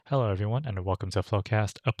Hello, everyone, and welcome to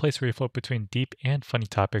Flowcast, a place where we float between deep and funny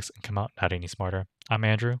topics and come out not any smarter. I'm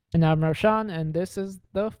Andrew. And I'm Roshan, and this is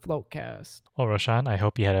the Floatcast. Well, Roshan, I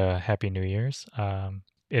hope you had a happy New Year's.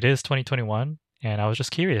 It is 2021, and I was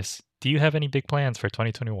just curious, do you have any big plans for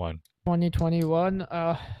 2021? 2021.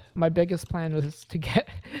 My biggest plan was to get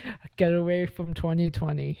away from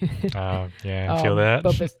 2020. Yeah, I feel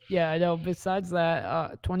that. Yeah, I know. Besides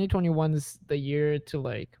that, 2021 is the year to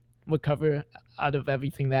like recover out of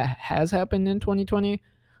everything that has happened in 2020.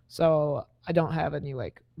 So I don't have any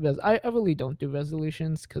like I really don't do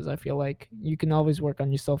resolutions because I feel like you can always work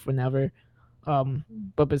on yourself whenever.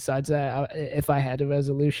 But besides that, if I had a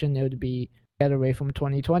resolution, it would be get away from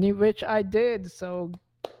 2020, which I did. So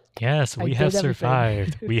Yes, I we have did everything.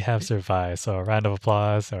 survived. We have survived. So, a round of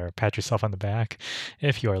applause or pat yourself on the back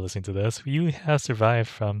if you are listening to this. You have survived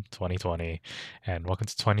from 2020, and welcome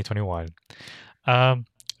to 2021. Um,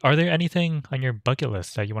 are there anything on your bucket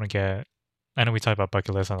list that you want to get? I know we talked about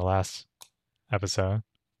bucket list on the last episode,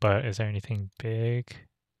 but is there anything big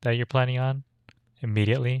that you're planning on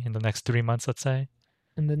immediately in the next 3 months, let's say?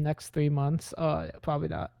 In the next 3 months, probably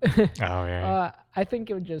not. Oh, right. I think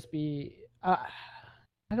it would just be.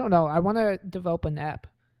 I don't know. I want to develop an app.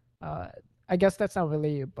 Uh, I guess that's not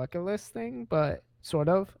really a bucket list thing, but sort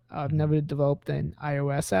of. I've Mhm, never developed an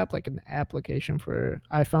iOS app, like an application for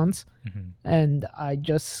iPhones, mhm. and I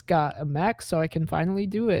just got a Mac, so I can finally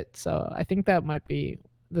do it. So I think that might be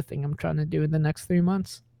the thing I'm trying to do in the next 3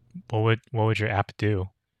 months. What would your app do?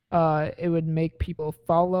 It would make people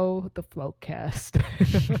follow the Floatcast.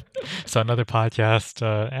 So another podcast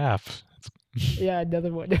app. Yeah,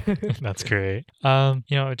 another one. That's great.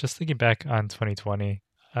 Just thinking back on 2020,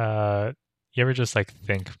 you ever just like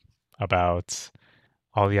think about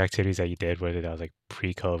all the activities that you did, whether that was like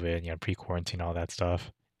pre-COVID, pre-quarantine, all that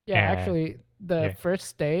stuff? Yeah, And actually, the yeah,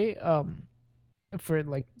 first day, for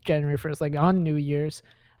like January 1st, like on New Year's,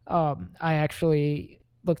 I actually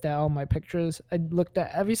looked at all my pictures. I looked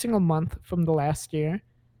at every single month from the last year,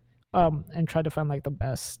 and tried to find like the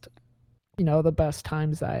best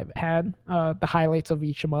times I've had, the highlights of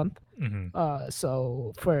each month. hmm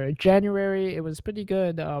So for January, it was pretty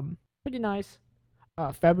good, pretty nice.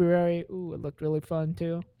 February, ooh, it looked really fun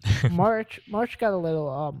too. March got a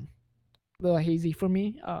little hazy for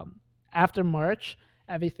me. After March,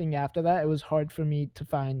 everything after that, it was hard for me to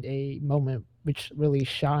find a moment which really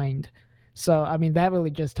shined. So, I mean, that really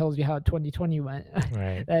just tells you how 2020 went.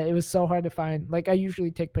 Right. That it was so hard to find. Like, I usually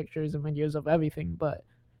take pictures and videos of everything, but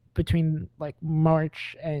between like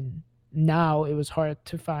March and now, it was hard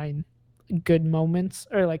to find good moments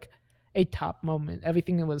or like a top moment.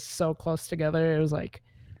 Everything was so close together. It was like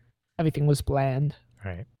everything was bland.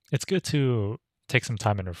 Right. It's good to take some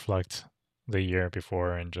time and reflect the year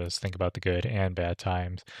before and just think about the good and bad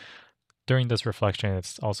times. During this reflection,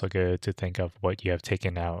 it's also good to think of what you have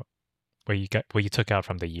taken out, what you took out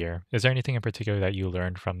from the year. Is there anything in particular that you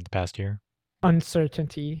learned from the past year?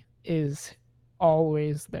 Uncertainty is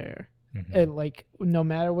always there. hmm And like no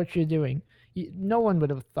matter what you're doing, no one would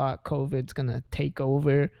have thought COVID's gonna take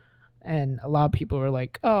over. And a lot of people were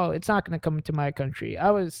like, "Oh, it's not gonna come to my country." I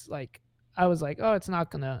was like, "Oh, it's not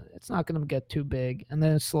gonna get too big." And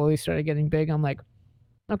then it slowly started getting big. I'm like,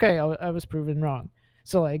 "Okay, I was proven wrong."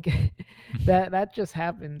 So like that just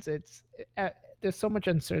happens. There's so much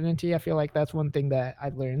uncertainty. I feel like that's one thing that I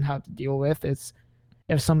learned how to deal with. Is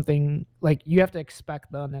if something like you have to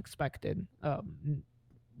expect the unexpected.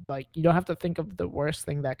 Like you don't have to think of the worst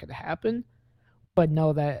thing that could happen, but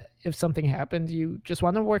know that if something happens, you just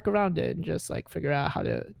want to work around it and just like figure out how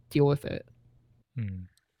to deal with it. Mm.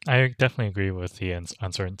 I definitely agree with the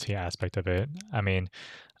uncertainty aspect of it. I mean,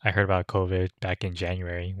 I heard about COVID back in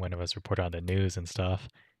January when it was reported on the news and stuff.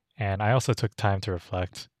 And I also took time to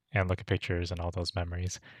reflect and look at pictures and all those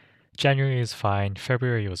memories. January is fine.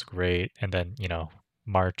 February was great. And then,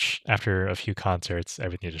 March, after a few concerts,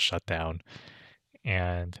 everything just shut down.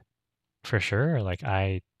 And for sure, like,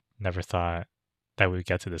 I never thought that we would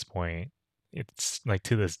get to this point. It's like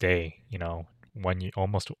to this day, 1 year,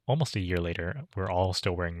 almost a year later, we're all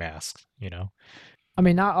still wearing masks. I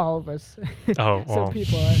mean, not all of us. Oh, Some well,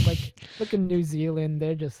 people are like, look in New Zealand,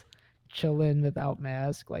 they're just chilling without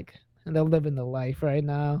mask, like, and they're living the life right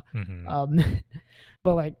now. hmm Um,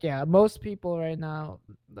 but like, yeah, most people right now,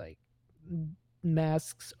 like,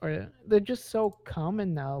 masks are they're just so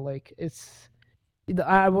common now. Like,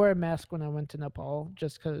 I wore a mask when I went to Nepal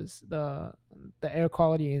just because the air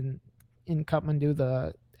quality in Kathmandu,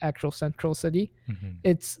 the actual central city, hmm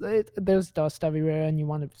there's dust everywhere, and you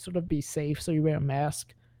want to sort of be safe, so you wear a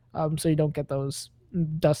mask, so you don't get those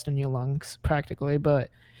dust in your lungs practically. But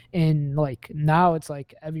in like now, it's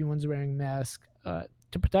like everyone's wearing masks.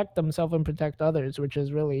 to protect themselves and protect others, which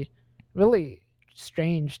is really, really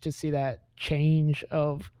strange to see that change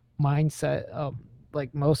of mindset.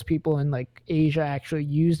 Like most people in like Asia actually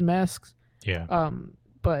use masks, Yeah.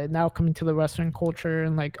 but now coming to the Western culture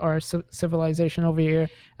and like our civilization over here,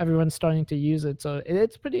 everyone's starting to use it. So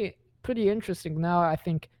it's pretty interesting. Now I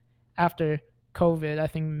think after COVID, I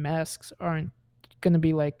think masks aren't going to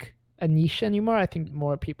be like a niche anymore. I think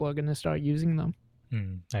more people are going to start using them.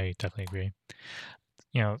 I definitely agree.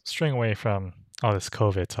 Straying away from all this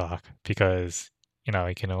COVID talk because,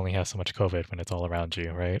 you can only have so much COVID when it's all around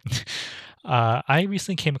you, right? I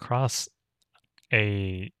recently came across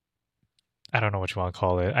a, I don't know what you want to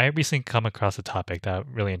call it. I recently come across a topic that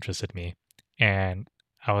really interested me. And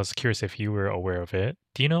I was curious if you were aware of it.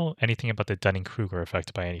 Do you know anything about the Dunning-Kruger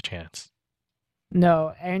effect by any chance?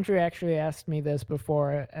 No, Andrew actually asked me this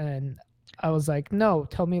before, and I was like, "No,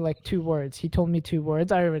 tell me like 2 words." He told me 2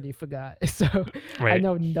 words, I already forgot. So, I Right,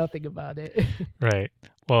 know nothing about it. right.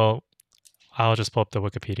 Well, I'll just pull up the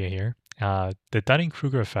Wikipedia here. The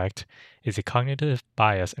Dunning-Kruger effect is a cognitive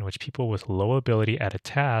bias in which people with low ability at a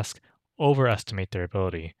task overestimate their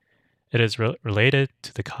ability. It is related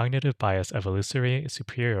to the cognitive bias of illusory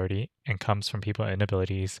superiority and comes from people's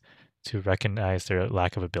inabilities to recognize their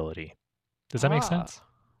lack of ability. Does that make Ah, sense?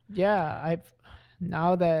 yeah, I've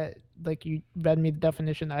now that, like, you read me the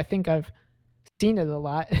definition, I think I've seen it a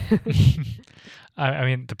lot. I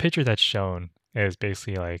mean, the picture that's shown is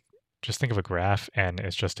basically like just think of a graph and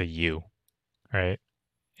it's just a U, right?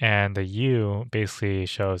 And the U basically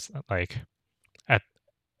shows like at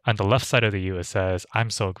on the left side of the U it says I'm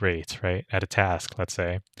so great, right? At a task, let's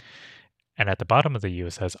say. And at the bottom of the U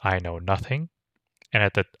it says I know nothing. And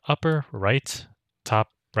at the upper right, top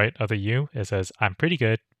right of the U, it says I'm pretty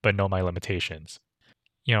good, but know my limitations.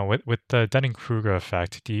 With the Dunning-Kruger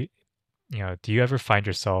effect, do you ever find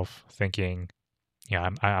yourself thinking, yeah,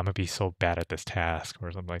 I'm gonna be so bad at this task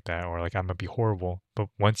or something like that, or like I'm gonna be horrible. But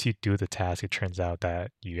once you do the task, it turns out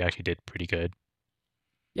that you actually did pretty good.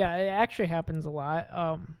 Yeah, it actually happens a lot.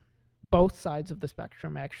 Both sides of the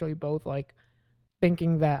spectrum, actually, both like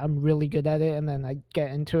thinking that I'm really good at it, and then I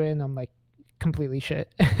get into it and I'm like completely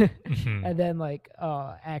shit. Hmm. And then like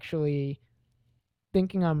actually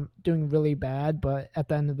thinking I'm doing really bad, but at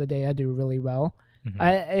the end of the day I do really well. Hmm.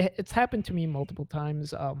 It's happened to me multiple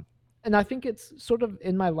times. And I think it's sort of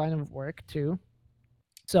in my line of work too.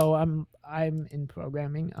 So I'm in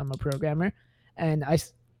programming. I'm a programmer, and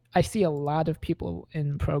I see a lot of people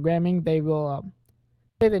in programming. They will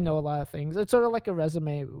say they know a lot of things. It's sort of like a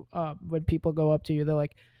resume. When people go up to you, they're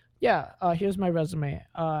like, "Yeah, here's my resume.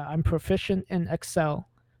 I'm proficient in Excel,"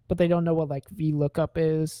 but they don't know what like VLOOKUP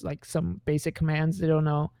is, like some basic commands. They don't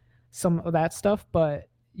know some of that stuff, but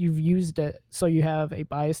you've used it, so you have a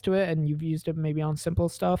bias to it, and you've used it maybe on simple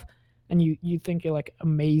stuff, and you think you're like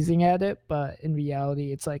amazing at it, but in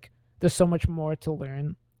reality, it's like there's so much more to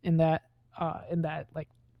learn in that like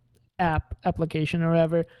application or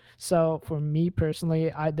whatever. So for me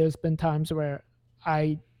personally, I there's been times where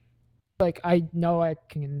I I know I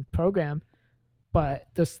can program, but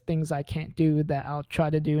there's things I can't do that I'll try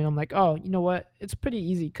to do, and I'm like, oh, you know what? It's pretty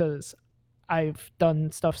easy because I've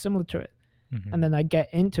done stuff similar to it, and Hmm. then I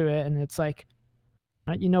get into it, and it's like,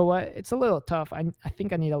 you know what? It's a little tough. I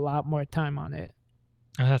think I need a lot more time on it.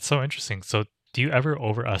 Oh, that's so interesting. So, do you ever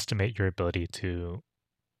overestimate your ability to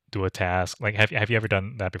do a task? Like, have you ever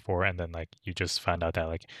done that before, and then like you just found out that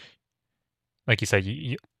like you said,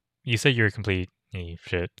 you say you're complete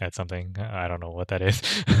shit at something. I don't know what that is,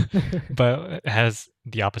 but has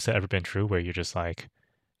the opposite ever been true, where you're just like,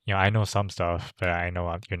 I know some stuff, but I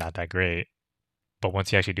know you're not that great. But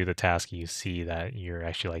once you actually do the task, you see that you're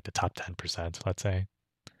actually like the top 10%, let's say.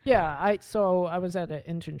 Yeah, I was at an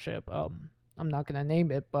internship. I'm not gonna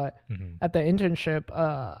name it, but Hmm. at the internship,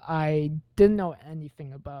 I didn't know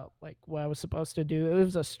anything about like what I was supposed to do. It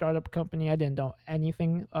was a startup company. I didn't know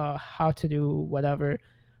anything, how to do whatever,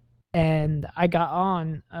 and I got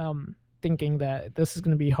on thinking that this is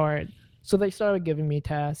going to be hard. So they started giving me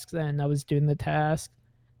tasks, and I was doing the task.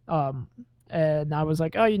 Um, and I was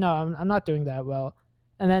like, oh, I'm not doing that well.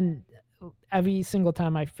 And then every single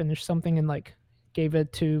time I finished something and like gave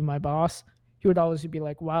it to my boss, he would always be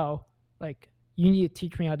like, wow, like you need to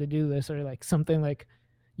teach me how to do this, or like something like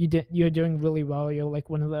you're doing really well. You're like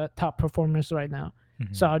one of the top performers right now.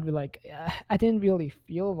 So Hmm. I'd be like, "Yeah, I didn't really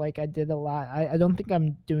feel like I did a lot. I don't think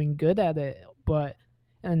I'm doing good at it, but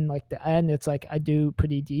and like the end, it's like I do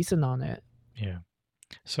pretty decent on it." Yeah.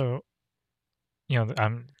 So,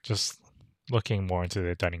 I'm just looking more into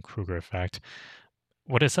the Dunning-Kruger effect.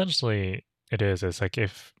 What essentially it is like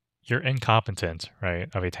if you're incompetent, right,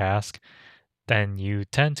 of a task, then you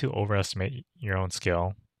tend to overestimate your own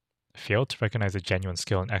skill, fail to recognize the genuine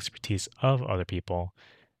skill and expertise of other people,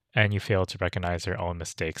 and you fail to recognize your own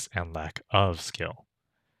mistakes and lack of skill.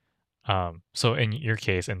 So in your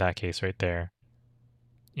case, in that case right there,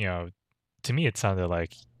 you know, to me it sounded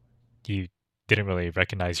like you didn't really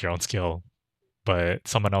recognize your own skill, but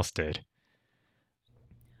someone else did.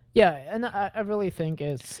 Yeah, and I really think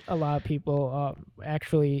it's a lot of people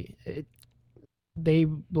actually they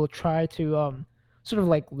will try to sort of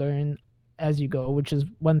like learn as you go, which is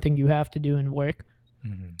one thing you have to do in work.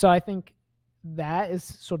 Hmm. So I think that is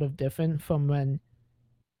sort of different from when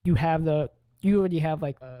you have the you already have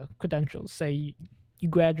like credentials. Say you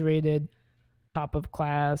graduated top of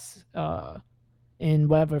class, in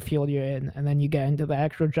whatever field you're in, and then you get into the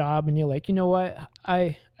actual job and you're like, you know what,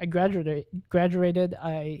 I graduated,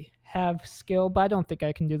 I have skill, but I don't think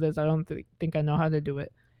I can do this. I don't think I know how to do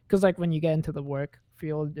it. Because like when you get into the work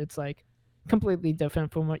field, it's like completely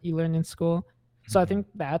different from what you learn in school. So I Hmm. think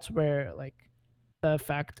that's where like the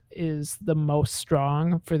effect is the most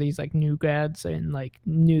strong for these like new grads and like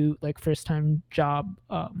new like first time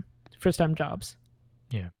jobs.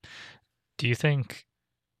 Yeah. Do you think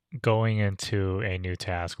going into a new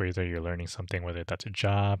task, whether you're learning something, whether that's a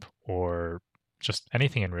job or just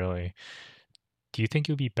anything and really, do you think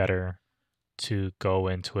it would be better to go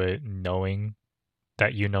into it knowing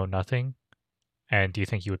that you know nothing? And do you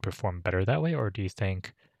think you would perform better that way? Or do you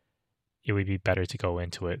think it would be better to go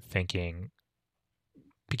into it thinking,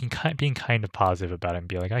 being kind of positive about it and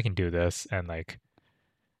be like, I can do this, and like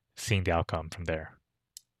seeing the outcome from there?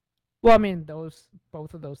 Well, I mean, those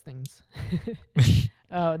both of those things,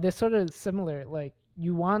 they're sort of similar. Like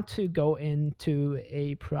you want to go into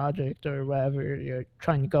a project or whatever you're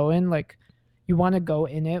trying to go in, like you want to go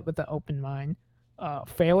in it with an open mind.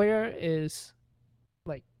 Failure is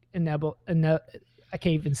like inevitable. I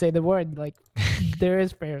can't even say the word. Like there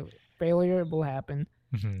is failure. Failure will happen.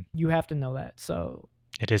 Mhm. You have to know that. So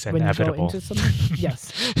It is when you go inevitable. into something,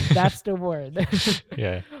 yes, that's the word.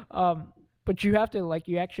 Yeah. um, but you have to like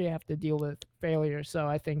you actually have to deal with failure. So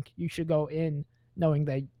I think you should go in knowing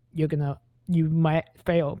that you're gonna you might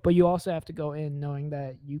fail, but you also have to go in knowing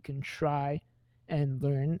that you can try and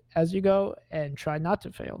learn as you go and try not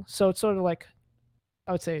to fail. So it's sort of like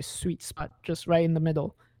I would say a sweet spot, just right in the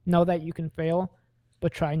middle. Know that you can fail,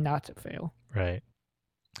 but try not to fail. Right.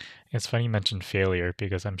 It's funny you mentioned failure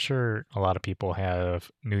because I'm sure a lot of people have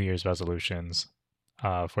New Year's resolutions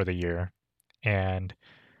for the year. And,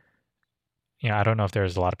 I don't know if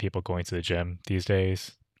there's a lot of people going to the gym these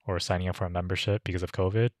days or signing up for a membership because of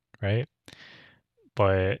COVID, right?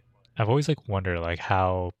 But I've always like wondered like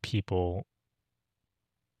how people,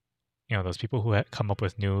 those people who come up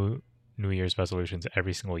with New Year's resolutions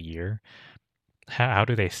every single year, how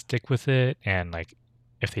do they stick with it? And like,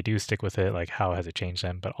 if they do stick with it, like how has it changed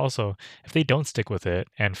them? But also, if they don't stick with it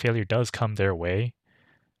and failure does come their way,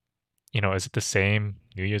 is it the same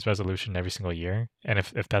New Year's resolution every single year? And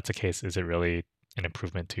if that's the case, is it really an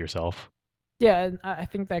improvement to yourself? Yeah, and I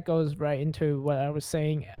think that goes right into what I was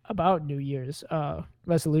saying about New Year's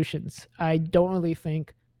resolutions. I don't really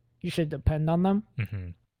think you should depend on them. Hmm.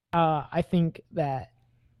 I think that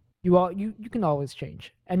you can always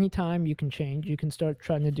change. Anytime you can change, you can start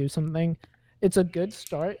trying to do something. It's a good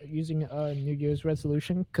start using a New Year's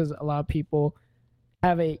resolution because a lot of people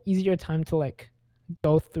have a easier time to like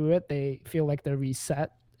go through it. They feel like they're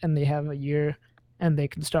reset and they have a year and they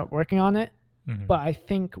can start working on it. Hmm. But I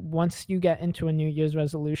think once you get into a New Year's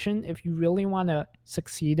resolution, if you really want to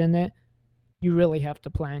succeed in it, you really have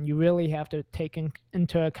to plan. You really have to take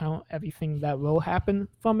into account everything that will happen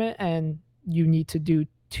from it, and you need to do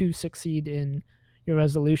to succeed in your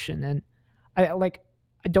resolution. And I like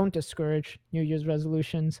I don't discourage New Year's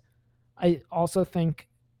resolutions. I also think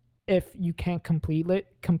if you can't complete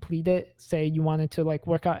it, say you wanted to like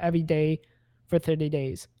work out every day for 30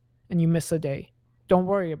 days and you miss a day, don't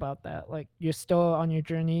worry about that. Like you're still on your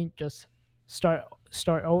journey, just start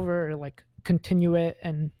over or like continue it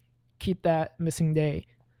and keep that missing day.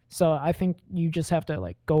 So I think you just have to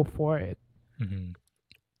like go for it. Hmm.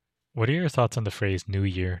 What are your thoughts on the phrase "New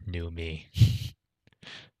Year, New Me"?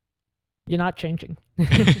 You're not changing.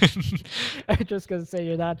 I'm just gonna say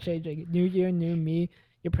you're not changing. New year, new me.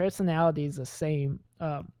 Your personality is the same.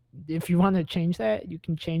 If you want to change that, you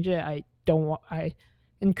can change it. I don't want. I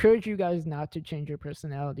encourage you guys not to change your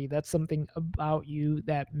personality. That's something about you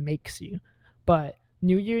that makes you. But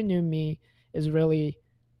new year, new me is really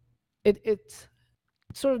it's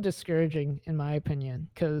sort of discouraging in my opinion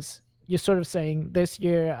because you're sort of saying this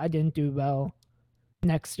year I didn't do well,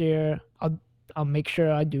 next year I'll make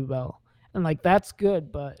sure I do well. And like that's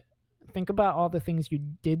good, but think about all the things you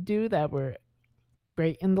did do that were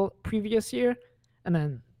great in the previous year, and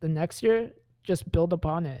then the next year just build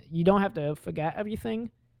upon it. You don't have to forget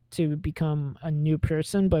everything to become a new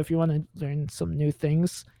person, but if you want to learn some new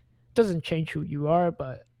things, it doesn't change who you are,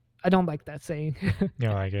 but I don't like that saying. You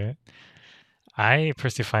know, like it. I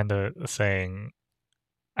personally find the saying.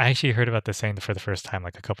 I actually heard about the saying for the first time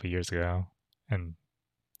like a couple of years ago, and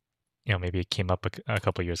maybe it came up a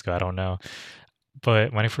couple of years ago. I don't know.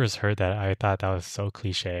 But when I first heard that, I thought that was so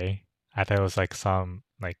cliche. I thought it was like some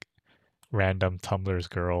like random Tumblr's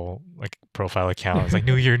girl like profile account. It's like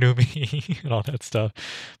New Year, new me, and all that stuff.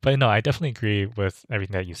 But no, I definitely agree with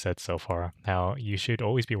everything that you said so far. Now, you should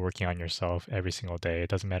always be working on yourself every single day. It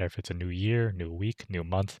doesn't matter if it's a new year, new week, new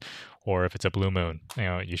month, or if it's a blue moon.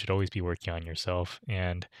 You should always be working on yourself.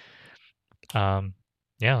 And um,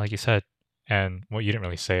 yeah, like you said, and what you didn't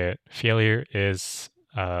really say it. Failure is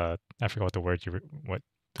I forgot what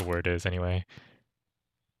the word is anyway.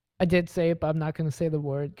 I did say it, but I'm not going to say the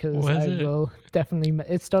word because What is I it? will definitely.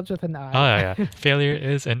 It starts with an Oh I. yeah, yeah. Failure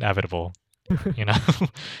is inevitable, you know?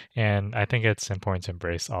 And I think it's important to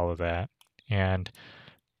embrace all of that. And,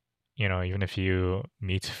 even if you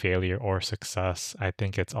meet failure or success, I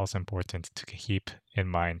think it's also important to keep in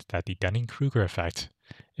mind that the Dunning-Kruger effect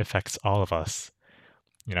affects all of us.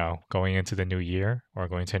 Going into the new year or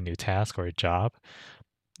going to a new task or a job,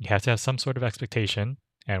 you have to have some sort of expectation.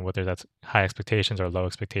 And whether that's high expectations or low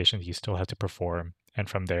expectations, you still have to perform. And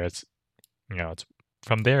from there, it's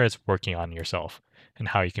from there it's working on yourself and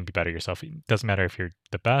how you can be better yourself. It doesn't matter if you're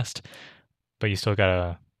the best, but you still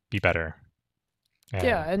gotta be better.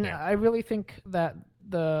 Yeah, And and yeah. I really think that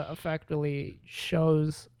the effect really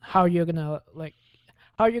shows how you're gonna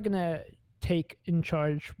how you're gonna take in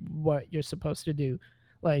charge what you're supposed to do.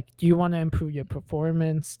 Like, do you want to improve your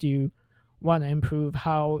performance? Do you want to improve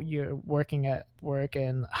how you're working at work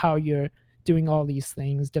and how you're doing all these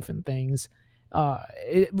things, different things?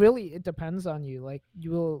 It depends on you. Like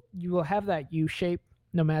you will have that U shape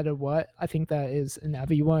no matter what. I think that is in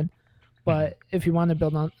everyone, Mhm, but if you want to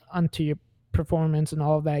build onto your performance and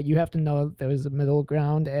all of that, you have to know there's a middle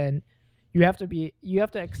ground, and you have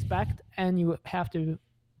to expect, and you have to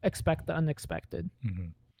expect the unexpected.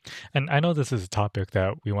 mhm. And I know this is a topic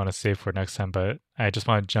that we want to save for next time, but I just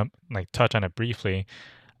want to touch on it briefly.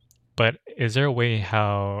 But is there a way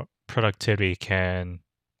how productivity can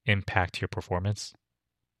impact your performance?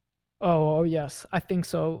 Oh, yes, I think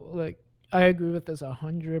so. Like, I agree with this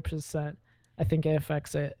 100%. I think it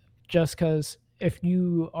affects it just because if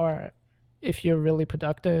you're really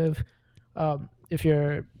productive, if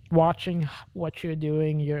you're watching what you're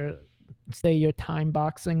doing, say you're time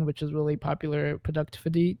boxing, which is really popular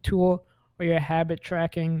productivity tool, or you're habit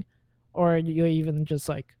tracking, or you're even just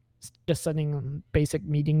like just setting basic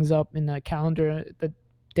meetings up in a calendar the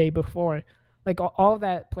day before. Like all of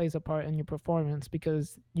that plays a part in your performance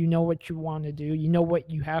because you know what you want to do, you know what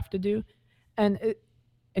you have to do, and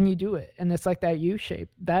you do it, and it's like that U shape.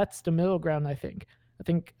 That's the middle ground. I think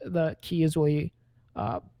the key is really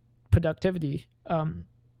uh, productivity,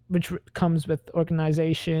 which comes with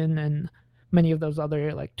organization and many of those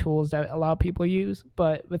other like tools that a lot of people use.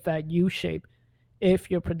 But with that U shape,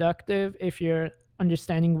 if you're productive, if you're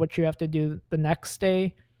understanding what you have to do the next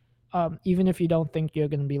day, even if you don't think you're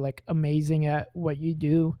going to be like amazing at what you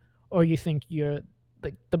do, or you think you're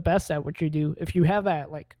like the best at what you do, if you have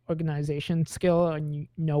that like organization skill and you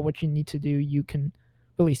know what you need to do, you can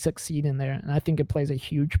really succeed in there. And I think it plays a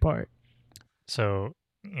huge part. So,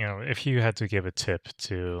 if you had to give a tip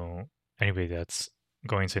to anybody that's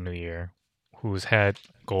going to New Year, who's had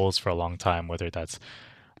goals for a long time, whether that's,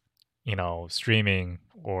 streaming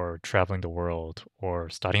or traveling the world or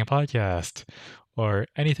starting a podcast or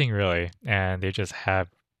anything really, and they just have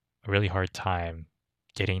a really hard time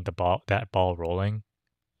getting that ball rolling,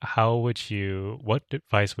 what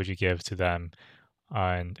advice would you give to them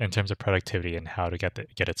on in terms of productivity and how to get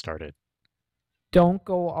it started? Don't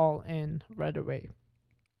go all in right away.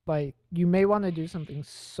 Like, you may want to do something,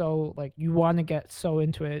 so like you want to get so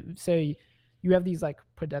into it. Say you have these like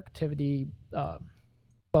productivity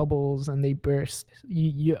bubbles and they burst.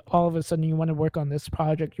 You all of a sudden you want to work on this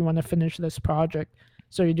project, you want to finish this project,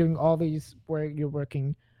 so you're doing all these work, you're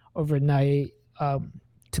working overnight,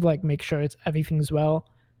 to like make sure it's everything's well,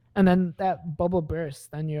 and then that bubble bursts,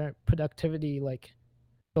 then your productivity like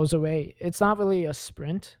goes away. It's not really a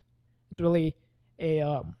sprint. It's really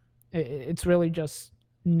it's really just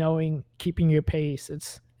knowing, keeping your pace.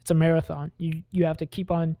 It's a marathon. You have to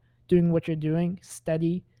keep on doing what you're doing,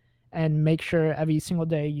 steady, and make sure every single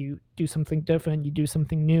day you do something different, you do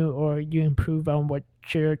something new, or you improve on what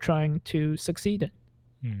you're trying to succeed in.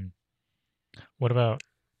 Hmm. What about,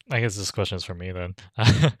 I guess this question is for me then.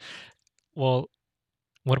 Well,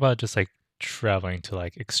 what about just like traveling to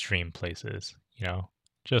like extreme places, you know?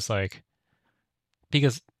 Just like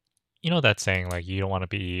because you know that saying like you don't want to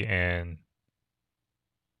be in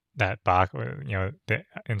that box,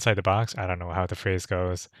 inside the box. I don't know how the phrase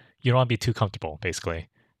goes. You don't want to be too comfortable, basically.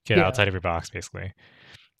 Get Yeah. outside of your box, basically.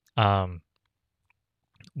 Um,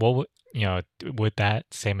 what would would that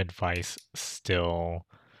same advice still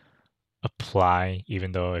apply,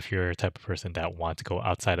 even though if you're a type of person that wants to go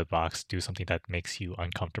outside of the box, do something that makes you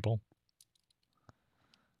uncomfortable?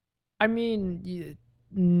 I mean,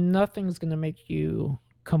 nothing's gonna make you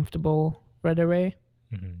comfortable right away.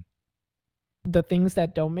 Hmm. The things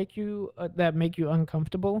that don't make you that make you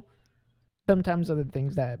uncomfortable sometimes are the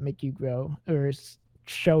things that make you grow or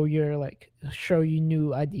show you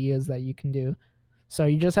new ideas that you can do. So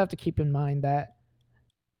you just have to keep in mind that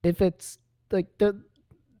if it's like the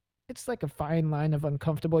it's like a fine line of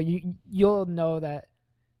uncomfortable. You'll know that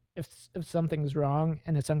if something's wrong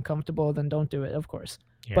and it's uncomfortable, then don't do it, of course.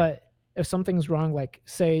 Yeah. But if something's wrong, like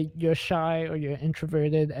say you're shy or you're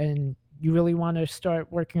introverted and you really want to start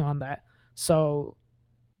working on that. So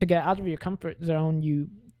to get out of your comfort zone, you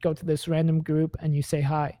go to this random group and you say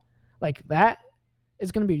hi. Like that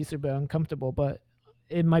is going to be super uncomfortable, but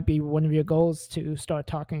it might be one of your goals to start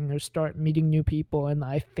talking or start meeting new people. And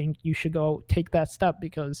I think you should go take that step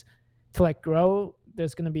because to like grow,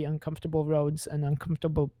 there's going to be uncomfortable roads and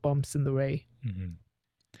uncomfortable bumps in the way. Hmm.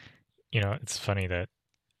 It's funny that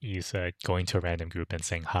you said going to a random group and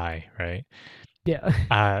saying hi, right? Yeah.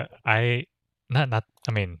 I not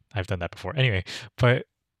I mean, I've done that before. Anyway, but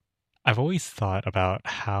I've always thought about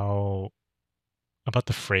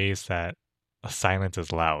the phrase that silence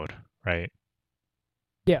is loud, right?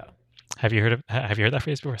 Yeah. Have you heard that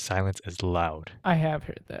phrase before? Silence is loud. I have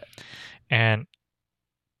heard that. And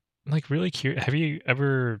I'm like really curious, have you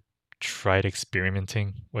ever tried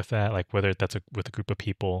experimenting with that? Like whether that's with a group of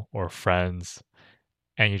people or friends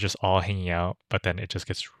and you're just all hanging out, but then it just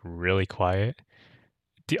gets really quiet.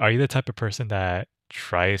 Are you the type of person that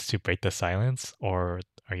tries to break the silence, or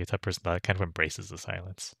are you the type of person that kind of embraces the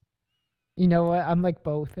silence? You know what? I'm like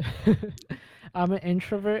both. I'm an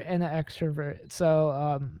introvert and an extrovert.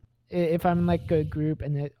 So if I'm in like a group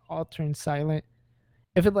and it all turns silent,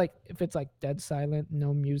 if it's like dead silent,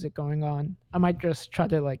 no music going on, I might just try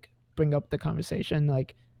to like bring up the conversation.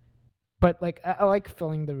 Like, but like I like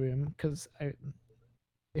filling the room because I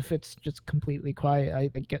if it's just completely quiet, I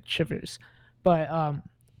get shivers. But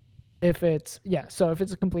if it's yeah, so if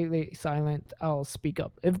it's completely silent, I'll speak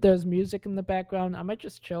up. If there's music in the background, I might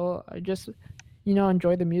just chill. I just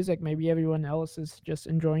enjoy the music. Maybe everyone else is just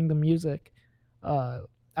enjoying the music. Uh,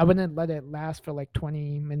 I wouldn't let it last for like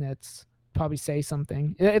 20 minutes. Probably say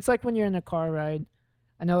something. It's like when you're in a car ride.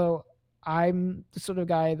 I know I'm the sort of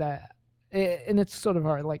guy that, and it's sort of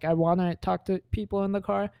hard. Like I want to talk to people in the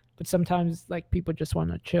car, but sometimes like people just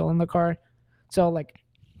want to chill in the car. So like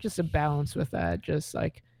just a balance with that. Just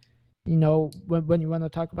like when you want to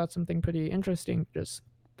talk about something pretty interesting, just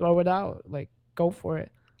throw it out, like go for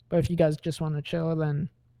it. But if you guys just want to chill, then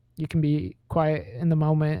you can be quiet in the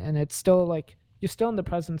moment, and it's still like you're still in the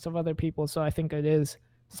presence of other people. So I think it is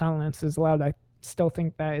silence is loud. I still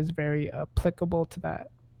think that is very applicable to that.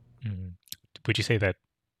 Mhm. Would you say that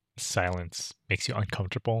silence makes you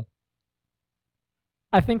uncomfortable?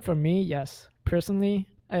 I think for me, yes, personally,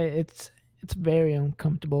 it's very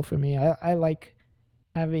uncomfortable for me. I like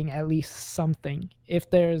having at least something. If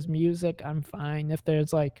there's music, I'm fine. If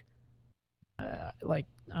there's like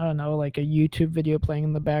I don't know, like a YouTube video playing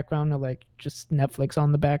in the background or like just Netflix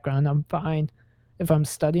on the background, I'm fine. If I'm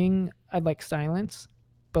studying, I like silence,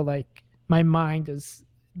 but like my mind is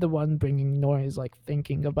the one bringing noise, like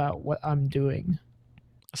thinking about what I'm doing.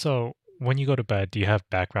 So when you go to bed, do you have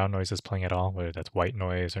background noises playing at all, whether that's white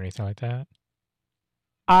noise or anything like that?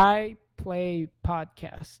 I play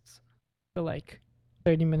podcasts for like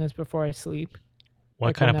 30 minutes before I sleep, What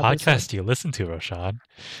like kind of whenever so podcast do you listen to, Roshad?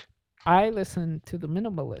 I listen to The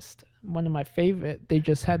Minimalist, one of my favorite. They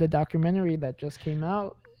just had a documentary that just came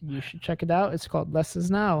out. You should check it out. It's called Less Is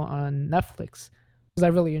Now on Netflix because I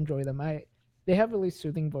really enjoy them. I They have really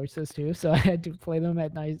soothing voices too, so I had to play them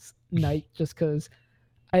at night just because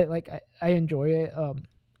I enjoy it.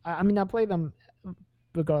 I mean I play them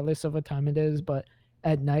regardless of what time it is, but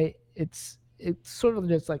at night it sort of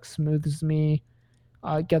just like smooths me,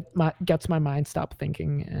 gets my mind stop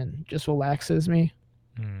thinking and just relaxes me.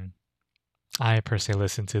 Hmm. I personally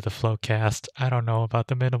listen to the Flowcast. I don't know about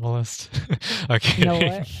the minimalist. I'm You know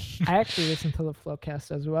kidding. what? I actually listen to the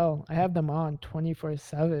Flowcast as well. I have them on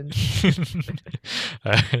 24/7.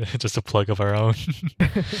 Just a plug of our own.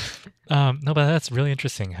 No, but that's really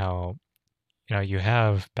interesting how you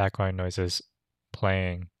have background noises.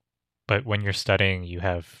 playing, but when you're studying, you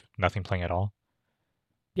have nothing playing at all?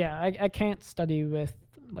 Yeah, I can't study with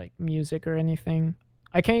like music or anything.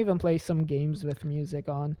 I can't even play some games with music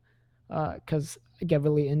on, because I get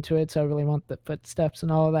really into it, so I really want the footsteps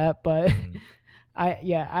and all of that. But Mm,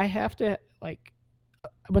 I have to like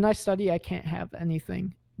when I study, I can't have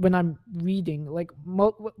anything. When I'm reading, like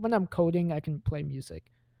when I'm coding, I can play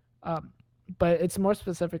music. Um, but it's more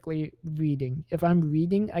specifically reading. If I'm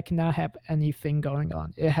reading, I cannot have anything going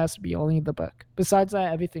on. It has to be only the book. Besides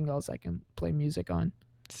that, everything else I can play music on.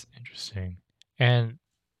 it's interesting. And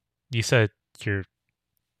you said you're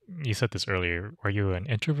you said this earlier. Are you an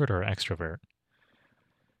introvert or an extrovert?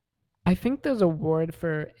 I think there's a word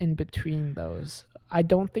for in between those. I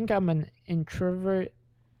don't think I'm an introvert.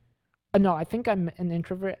 No, I think I'm an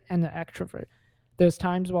introvert and an extrovert. There's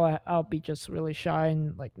times where I'll be just really shy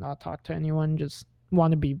and like not talk to anyone, just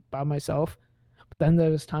want to be by myself. But then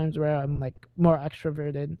there's times where I'm like more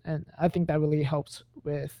extroverted, and I think that really helps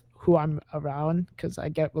with who I'm around because I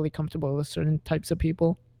get really comfortable with certain types of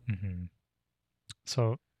people. Hmm.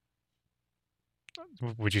 So,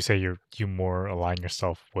 would you say you more align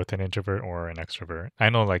yourself with an introvert or an extrovert? I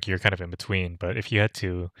know like you're kind of in between, but if you had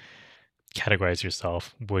to categorize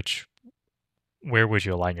yourself, which where would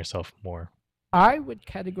you align yourself more? I would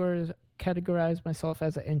categorize myself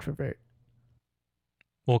as an introvert.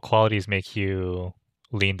 What qualities make you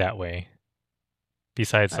lean that way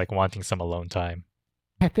besides I, like wanting some alone time?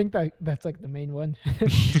 I think that that's like the main one.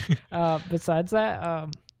 Besides that, I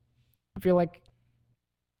feel like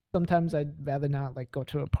sometimes I'd rather not like go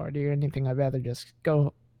to a party or anything. I'd rather just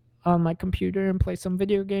go on my computer and play some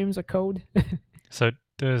video games or code. So,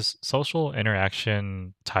 does social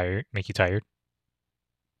interaction make you tired?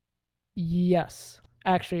 Yes,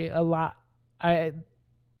 actually, a lot. I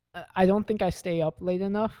I don't think I stay up late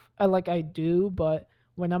enough. I do, but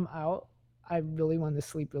when I'm out, I really want to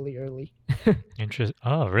sleep really early.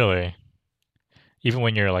 Oh, really? Even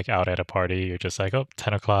when you're like out at a party, you're just like, oh,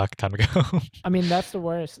 10 o'clock, time to go. I mean, that's the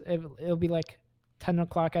worst. It'll be like 10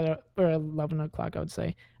 o'clock or 11 o'clock, I would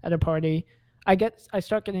say, at a party. I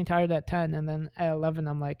start getting tired at 10, and then at 11,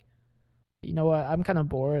 I'm like, you know what? I'm kind of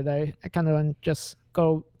bored. I kind of want to just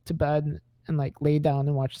go to bed and like lay down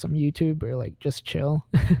and watch some YouTube or like just chill.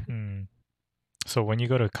 Hmm. So when you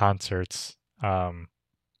go to concerts,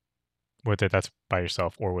 whether that's by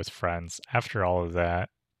yourself or with friends, after all of that,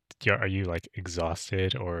 are you like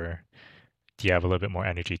exhausted or do you have a little bit more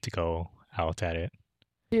energy to go out at it?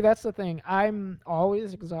 See, that's the thing. I'm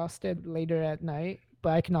always exhausted later at night,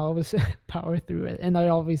 but I can always power through it, and I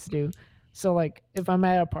always do. So, like, if I'm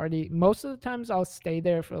at a party, most of the times I'll stay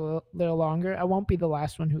there for a little longer. I won't be the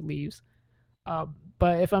last one who leaves.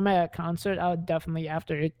 But if I'm at a concert, I would definitely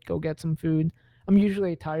after it go get some food. I'm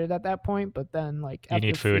usually tired at that point, but then like You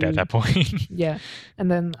need after food at food, that point. yeah, and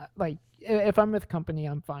then like if I'm with company,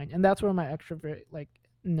 I'm fine, and that's where my extrovert like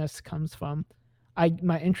ness comes from. I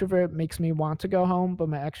my introvert makes me want to go home, but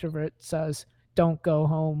my extrovert says, "Don't go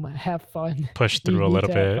home. Have fun. Push You through a need little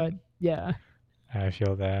to have bit. fun." Yeah, I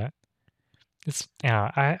feel that. It's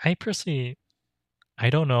yeah, I personally I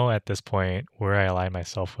don't know at this point where I align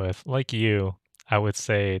myself with. Like you, I would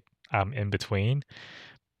say I'm in between,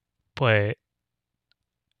 but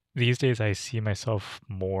these days I see myself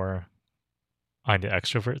more on the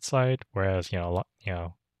extrovert side, whereas,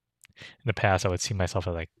 in the past I would see myself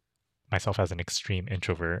as like myself as an extreme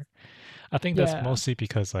introvert. I think that's yeah, mostly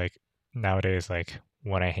because like nowadays, like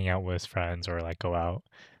when I hang out with friends or like go out,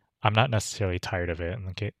 I'm not necessarily tired of it. And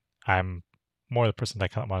like I'm more the person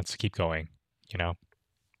that kind of wants to keep going, you know?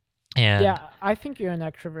 And yeah. I think you're an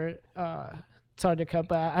extrovert. It's hard to cut,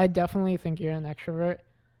 but I definitely think you're an extrovert.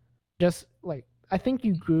 Just like I think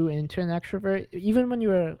you grew into an extrovert even when you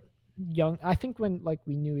were young. I think when like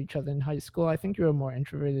we knew each other in high school, I think you were more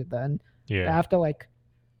introverted then. But yeah, after like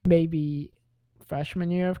maybe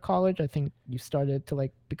freshman year of college, I think you started to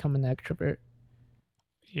like become an extrovert.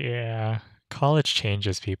 yeah, college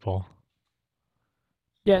changes people.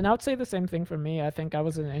 Yeah, and I would say the same thing for me. I think I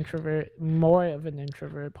was an introvert, more of an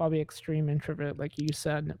introvert, probably extreme introvert, like you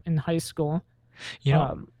said in high school. You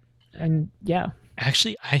know, Um, and yeah,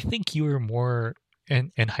 actually, I think you were more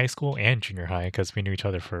in high school and junior high because we knew each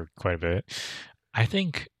other for quite a bit. I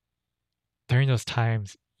think during those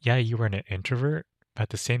times, yeah, you were an introvert, but at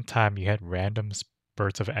the same time, you had random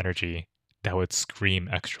spurts of energy that would scream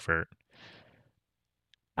extrovert.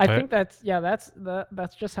 I But think that's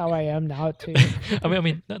just how I am now too.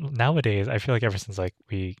 nowadays, I feel like ever since like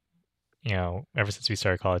ever since we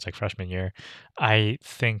started college, like freshman year, I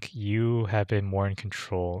think you have been more in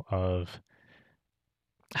control of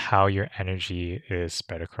how your energy is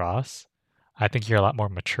spread across. I think you're a lot more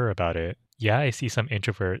mature about it. yeah, I see some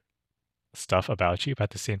introvert stuff about you, but at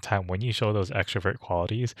the same time, when you show those extrovert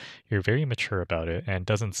qualities, you're very mature about it and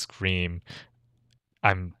doesn't scream,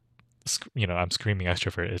 I'm, I'm screaming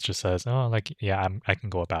extrovert. It just says, oh, like, yeah, I can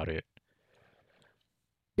go about it.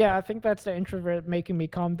 Yeah, I think that's the introvert making me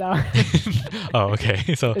calm down. Oh,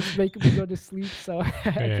 okay. So, It's making me go to sleep, so I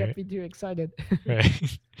can't right, be too excited.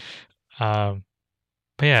 right. Um,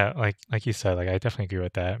 but yeah, like you said, like I definitely agree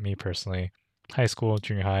with that. Me personally, high school,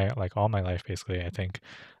 junior high, like all my life, basically, I think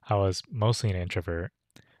I was mostly an introvert.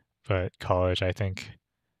 But college, I think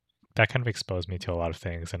that kind of exposed me to a lot of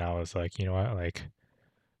things, and I was like, you know what, like,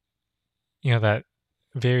 that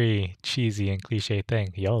very cheesy and cliche thing,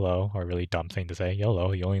 YOLO, or really dumb thing to say,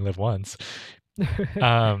 YOLO, you only live once.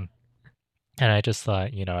 Um, and I just thought,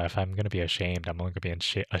 if I'm gonna be ashamed, I'm only gonna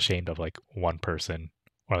be ashamed of like one person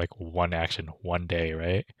or like one action one day,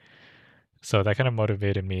 right? So that kind of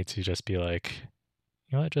motivated me to just be like,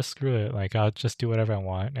 you know what, just screw it. Like I'll just do whatever I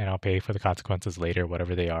want and I'll pay for the consequences later,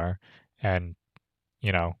 whatever they are. And,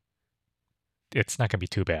 you know, it's not gonna be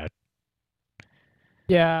too bad.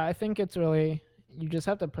 Yeah, I think it's really you just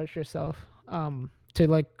have to push yourself to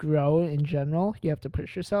like grow in general. You have to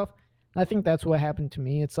push yourself. And I think that's what happened to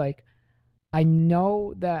me. It's like I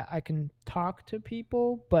know that I can talk to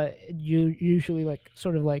people, but you usually like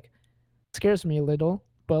sort of like scares me a little,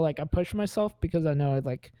 but like I push myself because I know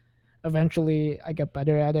like eventually I get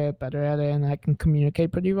better at it, and I can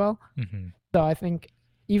communicate pretty well. Hmm. So I think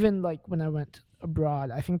even like when I went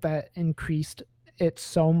abroad, I think that increased it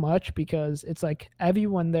so much because it's like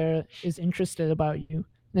everyone there is interested about you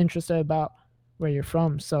and interested about where you're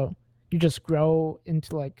from. So you just grow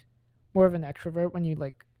into like more of an extrovert when you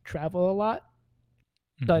like travel a lot.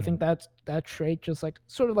 So I think Hmm. that trait just like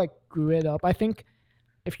sort of like grew it up. I think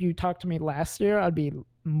if you talked to me last year, I'd be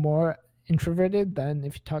more introverted than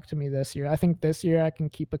if you talk to me this year. I think this year I can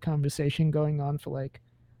keep a conversation going on for like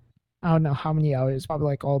I don't know how many hours, probably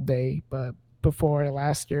like all day. But before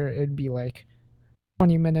last year, it'd be like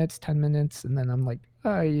 20 minutes, 10 minutes, and then I'm like,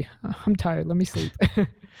 I'm tired. Let me sleep. And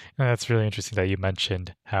that's really interesting that you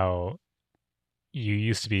mentioned how you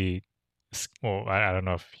used to be, well, I don't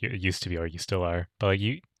know if you used to be or you still are, but like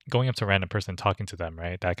you going up to a random person, talking to them,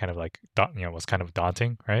 right? That kind of like, was kind of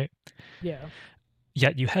daunting, right? Yeah.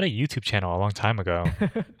 Yet you had a YouTube channel a long time ago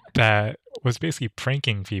that was basically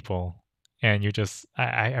pranking people. And you just,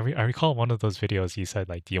 I recall one of those videos you said,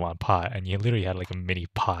 like, do you want pot? And you literally had like a mini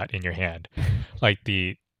pot in your hand, like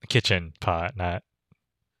the kitchen pot, not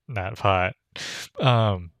pot.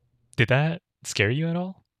 Um, did that scare you at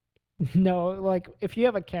all? No, like if you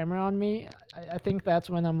have a camera on me, I think that's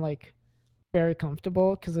when I'm like very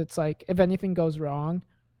comfortable because it's like if anything goes wrong,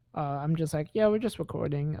 I'm just like, yeah, we're just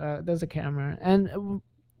recording. There's a camera, and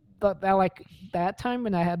that like that time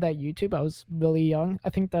when I had that YouTube, I was really young. I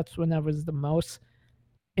think that's when I was the most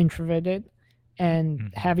introverted, and Hmm.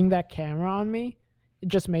 having that camera on me, it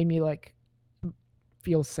just made me like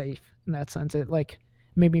feel safe in that sense. It like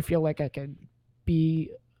made me feel like I could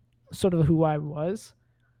be sort of who I was,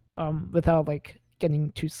 without like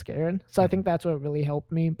getting too scared. So I Hmm. think that's what really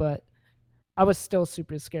helped me. But I was still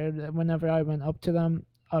super scared. Whenever I went up to them,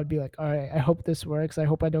 I would be like, all right, I hope this works. I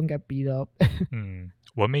hope I don't get beat up. Mm.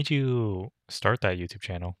 What made you start that YouTube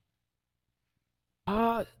channel?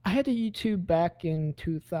 I had a YouTube back in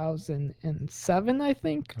 2007, I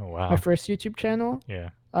think. Oh, My wow. first YouTube channel. Yeah.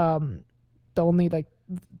 Um, the only like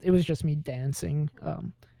it was just me dancing.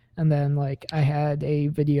 And then like I had a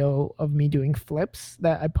video of me doing flips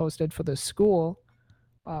that I posted for the school.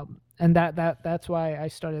 And that's why I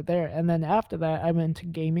started there. And then after that, I went into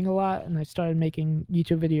gaming a lot, and I started making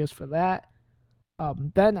YouTube videos for that.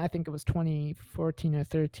 Then I think it was 2014 or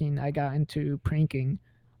 13. I got into pranking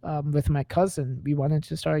with my cousin. We wanted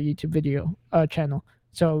to start a YouTube video channel,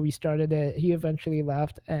 so we started it. He eventually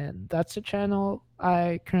left, and that's the channel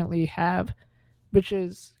I currently have, which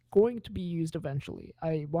is going to be used eventually.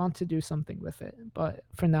 I want to do something with it, but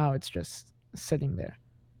for now, it's just sitting there.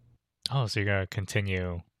 Oh, so you're gonna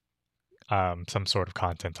continue some sort of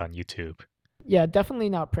content on YouTube. Yeah, definitely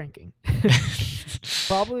not pranking.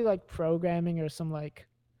 Probably like programming or some like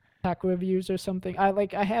tech reviews or something.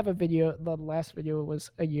 I have a video. The last video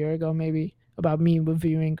was a year ago, maybe, about me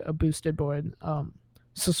reviewing a boosted board.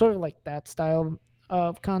 So sort of like that style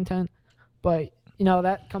of content, but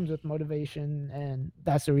that comes with motivation, and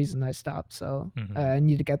that's the reason I stopped. So Hmm. I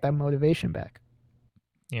need to get that motivation back.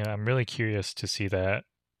 Yeah, I'm really curious to see that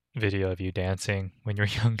video of you dancing when you're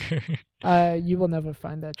younger. You will never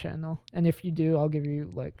find that channel, and if you do, I'll give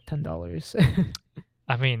you like $10.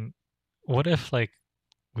 I mean, what if like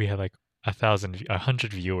we had like 1,000,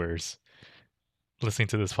 100 viewers listening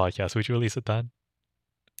to this podcast? Would you release it then?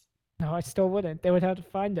 No, I still wouldn't. They would have to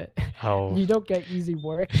find it. Oh, You don't get easy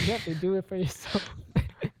work. You have to do it for yourself.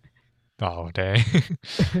 oh, dang.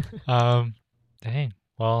 um, dang.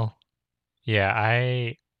 Well,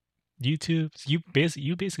 yeah, you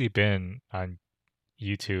basically been on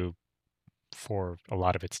YouTube for a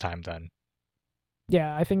lot of its time then.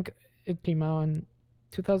 Yeah, I think it came out in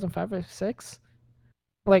 2005 or 6.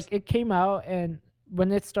 Like it came out, and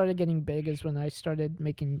when it started getting big is when I started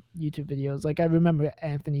making YouTube videos. Like I remember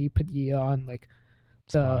Anthony Padilla on like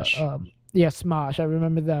the Smosh. yeah, Smosh. I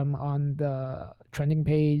remember them on the trending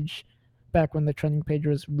page back when the trending page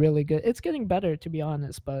was really good. It's getting better to be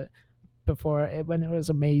honest, but before it when it was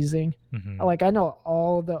amazing. Hmm. Like I know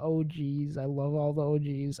all the OGs. I love all the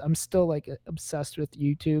OGs. I'm still like obsessed with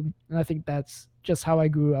YouTube, and I think that's just how I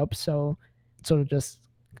grew up. So it's sort of just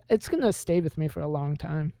it's gonna stay with me for a long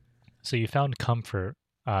time. So you found comfort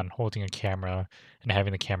on holding a camera and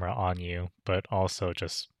having the camera on you, but also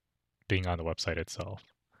just being on the website itself.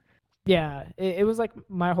 Yeah, it was like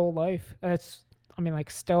my whole life. It's I mean, like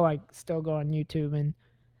still I still go on YouTube, and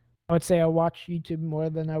I would say I watch YouTube more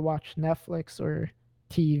than I watch Netflix or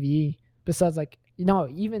TV. Besides, like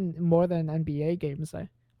even more than NBA games, I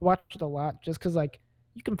watch it a lot just because like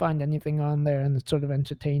you can find anything on there and it's sort of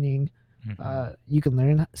entertaining. Hmm. You can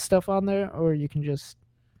learn stuff on there, or you can just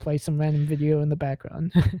play some random video in the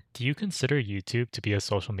background. Do you consider YouTube to be a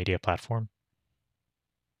social media platform?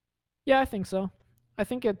 Yeah, I think so. I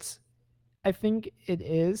think it's I think it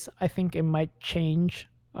is. I think it might change,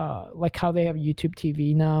 like how they have YouTube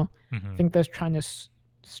TV now. I Hmm. think they're trying to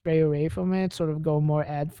stray away from it, sort of go more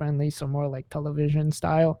ad friendly, so more like television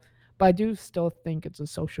style. But I do still think it's a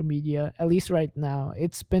social media, at least right now.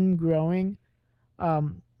 It's been growing,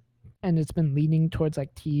 um, and it's been leaning towards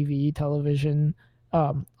like TV, television,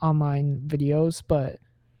 online videos. But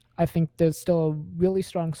I think there's still a really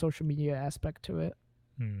strong social media aspect to it.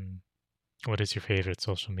 Hmm. What is your favorite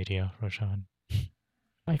social media, Roshan?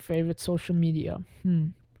 My favorite social media.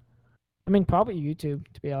 I mean, probably YouTube,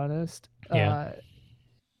 to be honest. Yeah.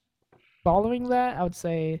 Following that, I would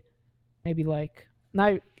say maybe like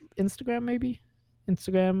not Instagram, maybe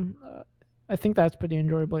Instagram. I think that's pretty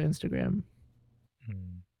enjoyable. Instagram.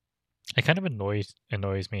 Hmm. It kind of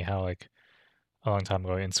annoys me how like a long time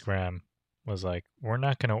ago Instagram was like, we're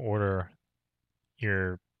not gonna order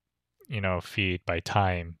your feed by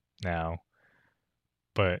time now,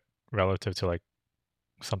 but relative to like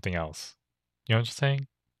something else. You know what I'm saying?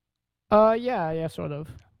 Yeah, yeah, sort of.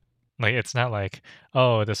 Like it's not like,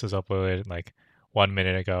 oh, this was uploaded like 1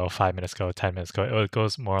 minute ago, 5 minutes ago, 10 minutes ago. It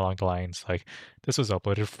goes more along the lines like this was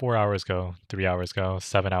uploaded 4 hours ago, 3 hours ago,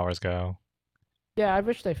 7 hours ago. Yeah, I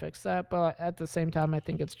wish they fixed that, but at the same time, I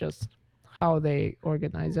think it's just how they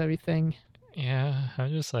organize everything. Yeah, I'm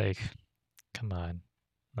just like, come on.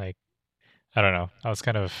 Like, I don't know. I was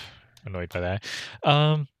kind of annoyed by that.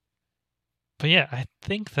 Um, but yeah, I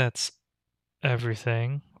think that's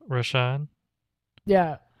everything, Roshan.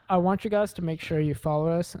 Yeah, I want you guys to make sure you follow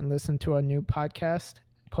us and listen to our new podcast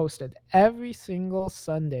posted every single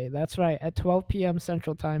Sunday. That's right, at 12 p.m.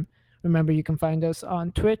 Central Time. Remember, you can find us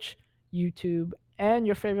on Twitch, YouTube, and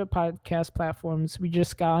your favorite podcast platforms. We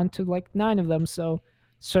just got onto like 9 of them, so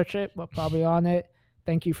search it. We're probably on it.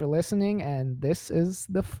 Thank you for listening, and this is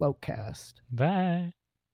the Floatcast. Bye.